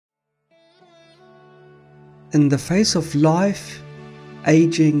In the face of life,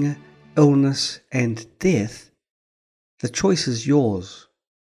 aging, illness, and death, the choice is yours.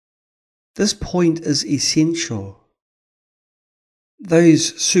 This point is essential.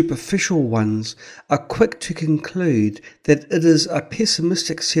 Those superficial ones are quick to conclude that it is a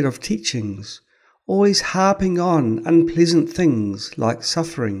pessimistic set of teachings, always harping on unpleasant things like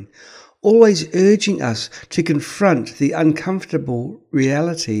suffering, always urging us to confront the uncomfortable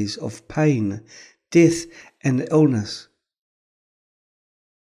realities of pain, death, and illness.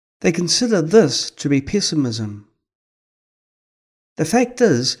 They consider this to be pessimism. The fact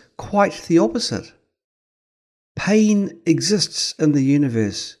is quite the opposite. Pain exists in the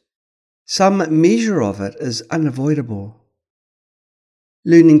universe. Some measure of it is unavoidable.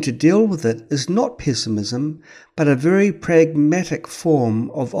 Learning to deal with it is not pessimism, but a very pragmatic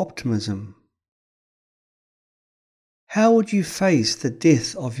form of optimism. How would you face the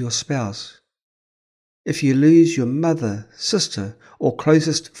death of your spouse? If you lose your mother, sister, or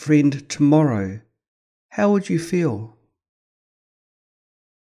closest friend tomorrow, how would you feel?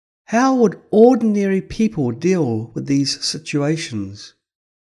 How would ordinary people deal with these situations?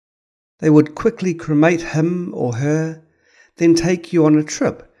 They would quickly cremate him or her, then take you on a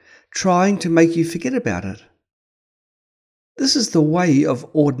trip, trying to make you forget about it. This is the way of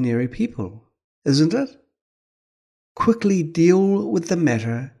ordinary people, isn't it? Quickly deal with the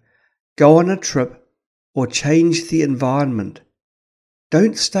matter, go on a trip, or change the environment.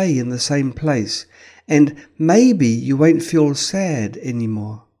 Don't stay in the same place, and maybe you won't feel sad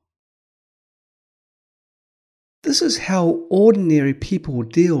anymore. This is how ordinary people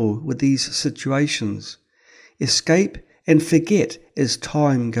deal with these situations. Escape and forget as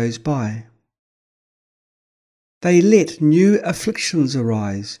time goes by. They let new afflictions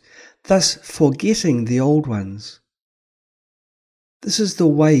arise, thus forgetting the old ones. This is the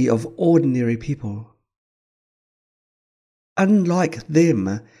way of ordinary people. Unlike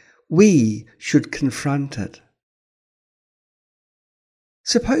them, we should confront it.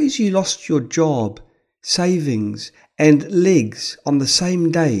 Suppose you lost your job, savings, and legs on the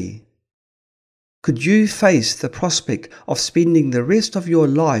same day. Could you face the prospect of spending the rest of your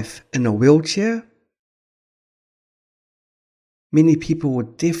life in a wheelchair? Many people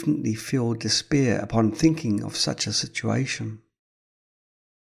would definitely feel despair upon thinking of such a situation.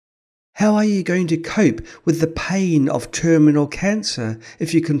 How are you going to cope with the pain of terminal cancer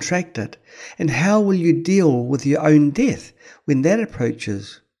if you contract it? And how will you deal with your own death when that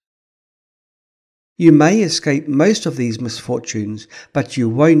approaches? You may escape most of these misfortunes, but you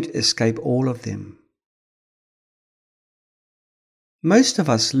won't escape all of them. Most of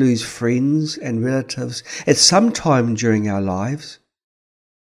us lose friends and relatives at some time during our lives.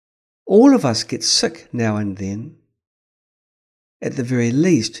 All of us get sick now and then. At the very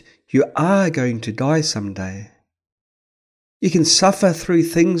least, you are going to die someday. You can suffer through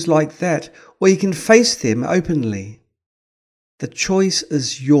things like that, or you can face them openly. The choice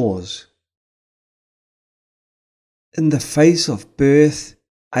is yours. In the face of birth,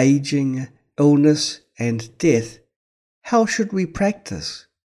 aging, illness, and death, how should we practice?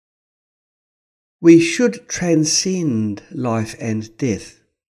 We should transcend life and death.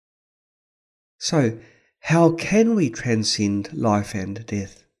 So, how can we transcend life and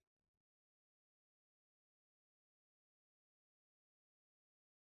death?